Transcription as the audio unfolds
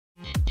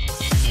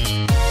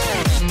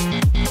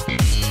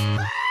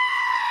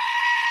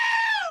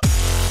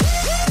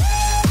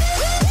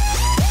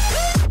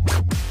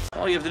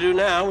do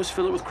now is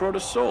fill it with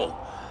Crota's soul.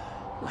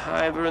 The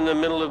Hive are in the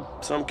middle of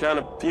some kind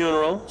of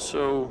funeral,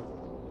 so...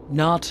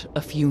 Not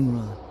a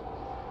funeral.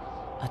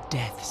 A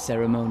death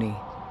ceremony.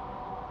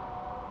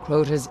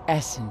 Crota's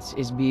essence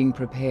is being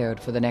prepared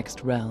for the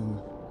next realm.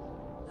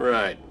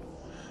 Right.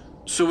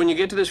 So when you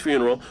get to this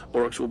funeral,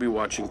 Oryx will be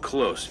watching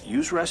close.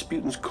 Use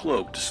Rasputin's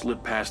cloak to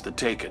slip past the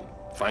Taken.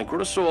 Find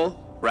Crota's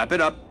soul, wrap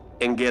it up,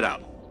 and get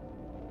out.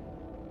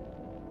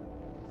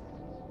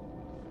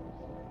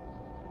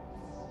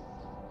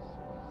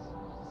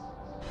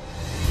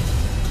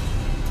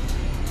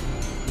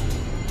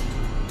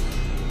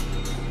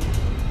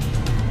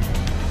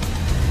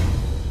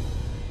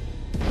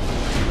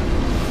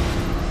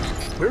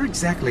 Where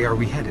exactly are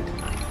we headed?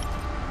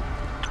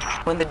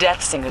 When the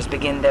Death Singers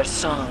begin their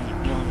song,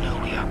 you'll know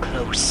we are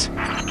close.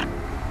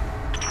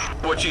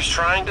 What she's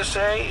trying to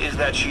say is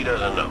that she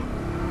doesn't know.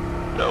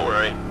 Don't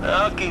worry,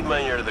 I'll keep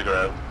my ear to the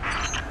ground.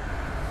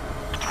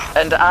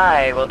 And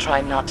I will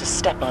try not to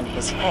step on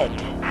his head.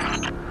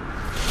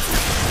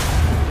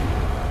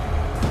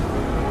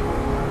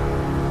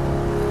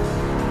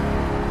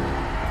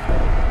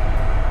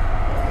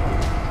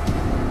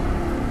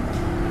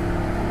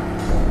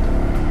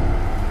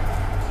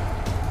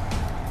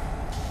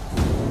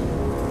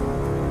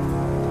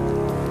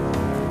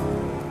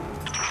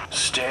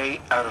 Stay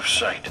out of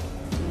sight.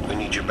 We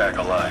need you back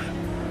alive.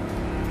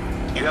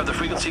 You have the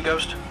frequency,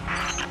 Ghost?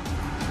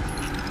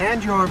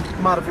 And your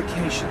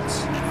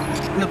modifications.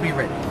 We'll be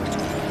ready.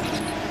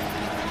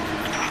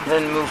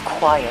 Then move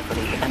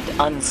quietly and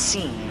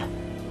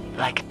unseen,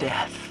 like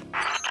death.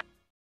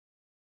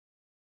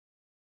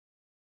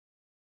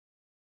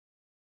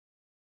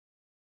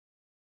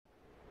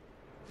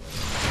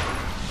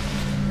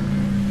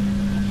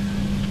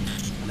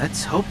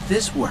 Let's hope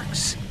this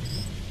works.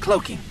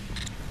 Cloaking.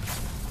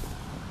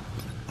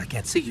 I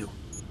can't see you.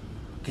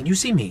 Can you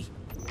see me?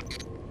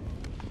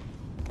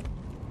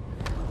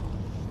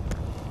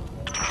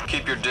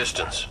 Keep your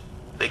distance.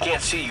 They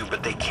can't see you,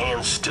 but they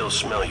can still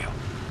smell you.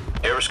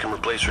 Eris can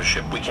replace her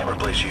ship. We can't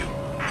replace you.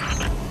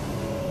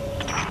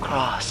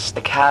 Cross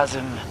the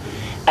chasm,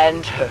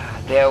 enter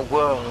their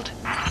world.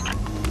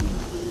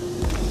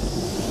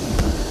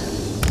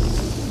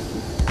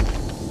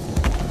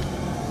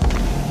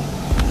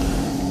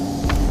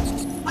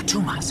 A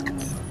true mask.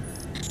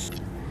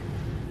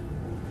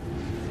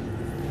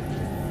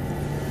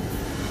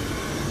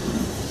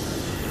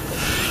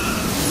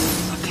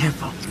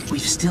 Careful.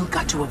 We've still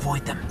got to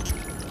avoid them.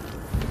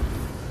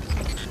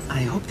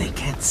 I hope they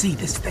can't see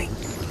this thing.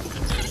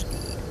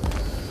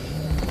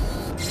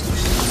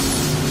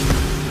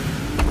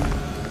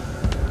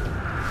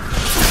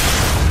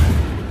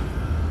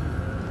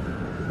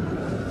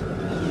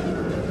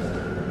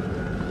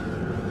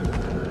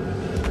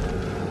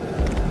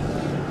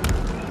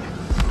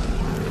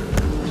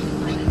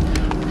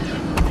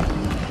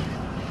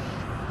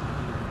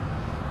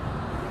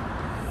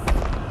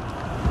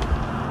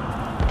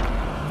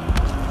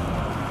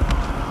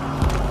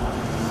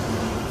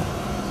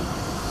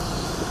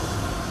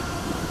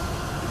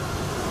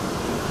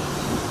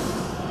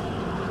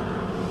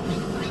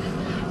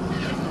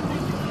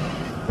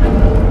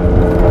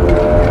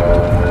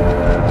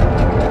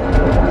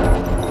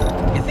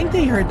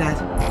 Heard that.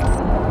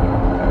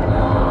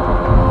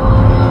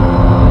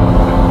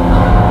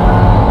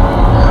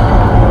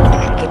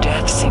 The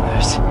Death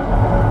Singers.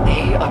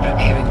 They are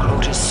preparing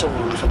Crota's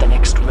soul for the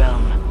next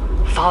realm.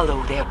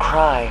 Follow their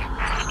cry.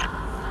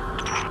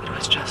 It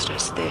was just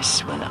as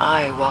this when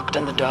I walked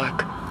in the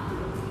dark.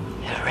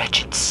 Their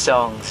wretched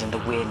songs in the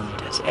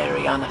wind as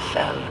Ariana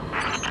fell.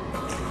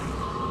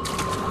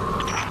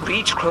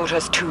 Reach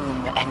Crota's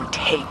tomb and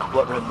take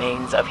what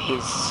remains of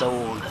his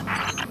soul.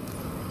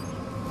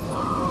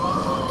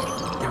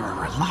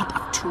 A lot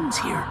of tombs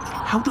here.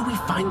 How do we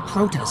find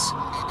Crota's?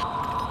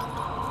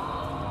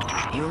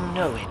 You'll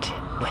know it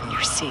when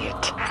you see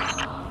it.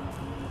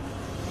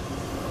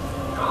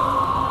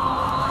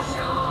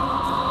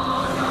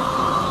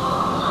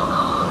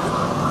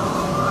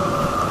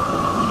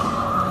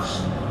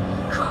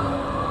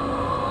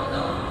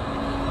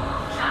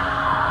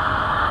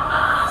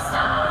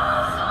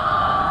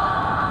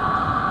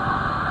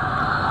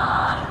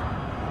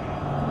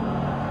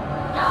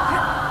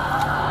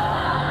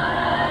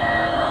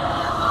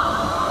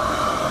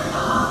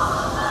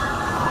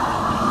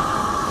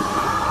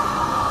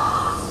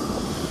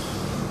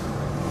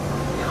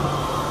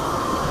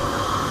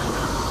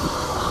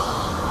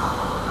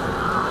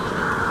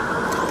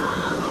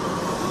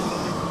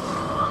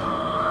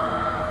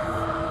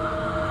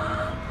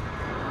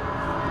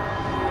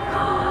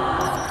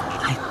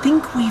 I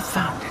think we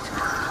found it.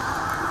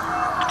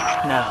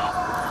 Now,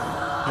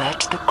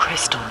 let the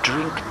crystal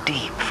drink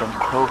deep from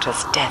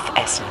Crota's death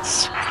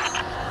essence.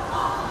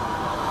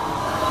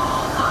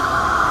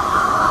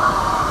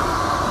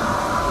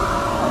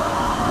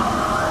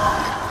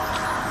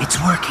 It's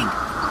working.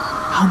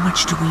 How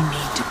much do we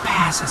need to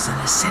pass as an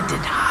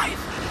Ascendant Hive?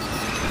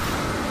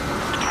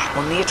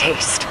 Only a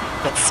taste,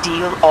 but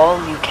steal all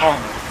you can.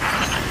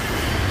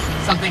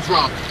 Something's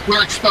wrong.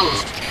 We're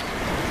exposed.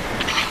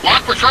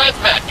 Walk for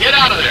transmat. Get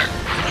out of there.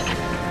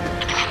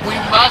 We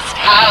must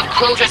have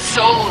Crota's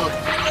soul.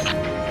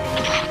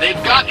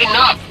 They've got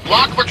enough.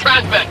 Lock for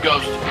transmat,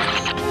 Ghost.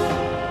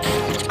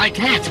 I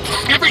can't.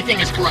 Everything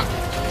is corrupt.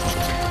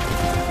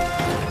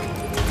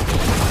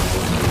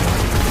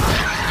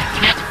 I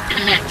can't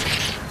connect.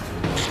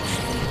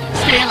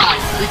 Stay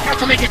alive. We've got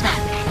to make it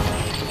back.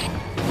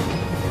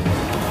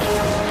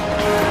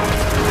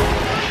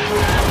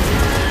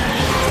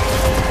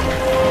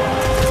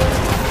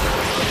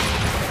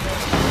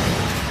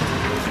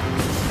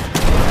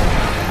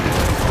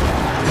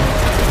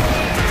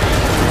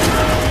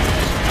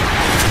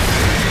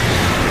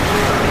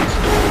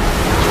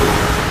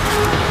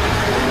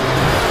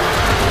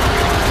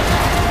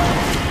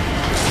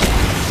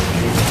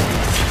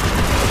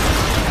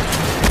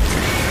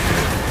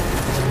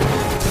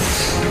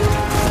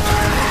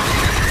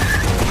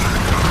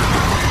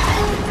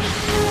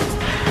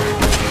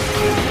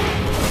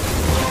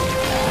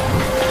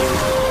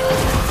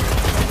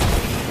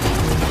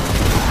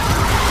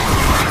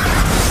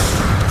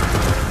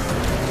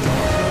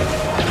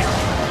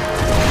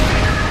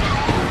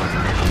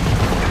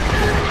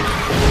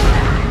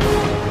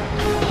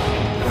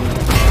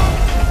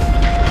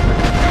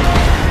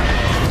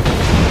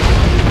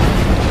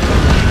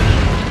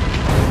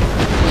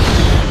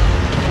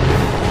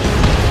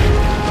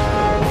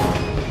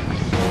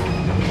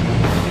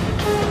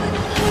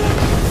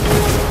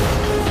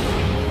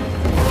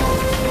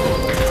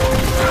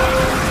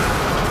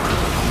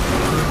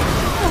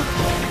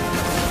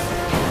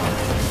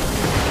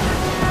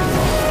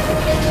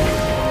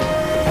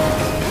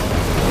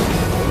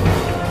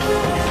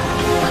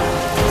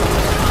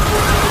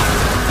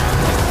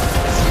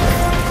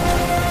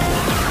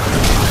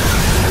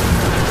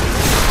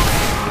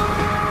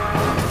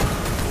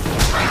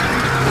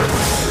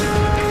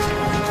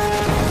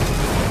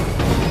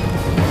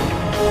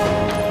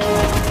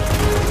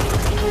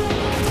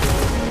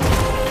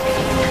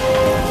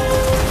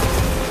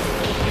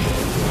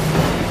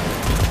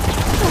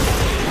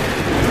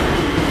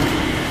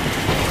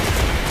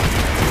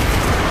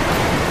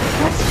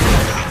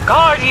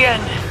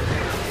 Guardian,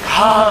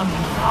 come,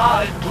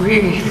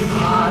 breathe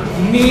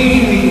on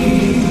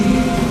me.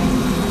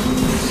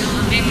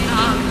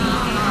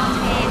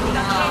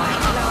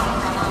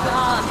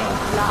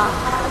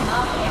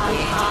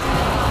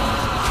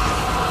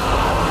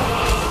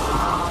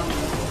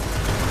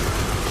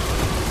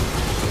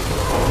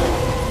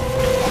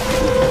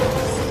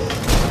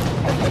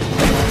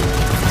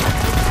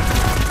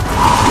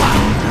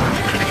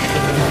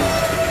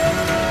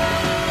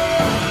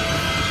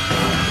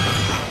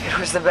 It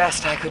was the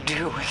best I could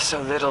do with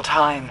so little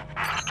time.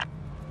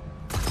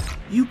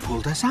 You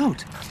pulled us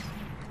out.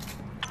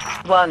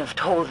 One of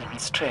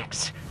Toland's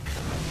tricks.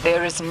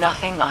 There is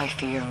nothing I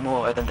fear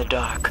more than the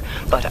dark,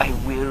 but I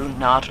will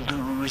not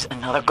lose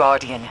another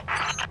Guardian.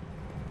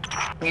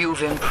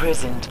 You've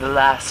imprisoned the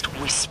last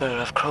whisper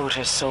of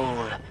Crota's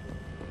soul.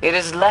 It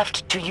is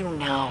left to you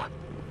now.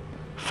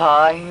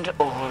 Find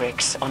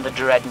Oryx on the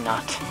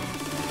Dreadnought.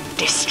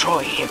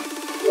 Destroy him.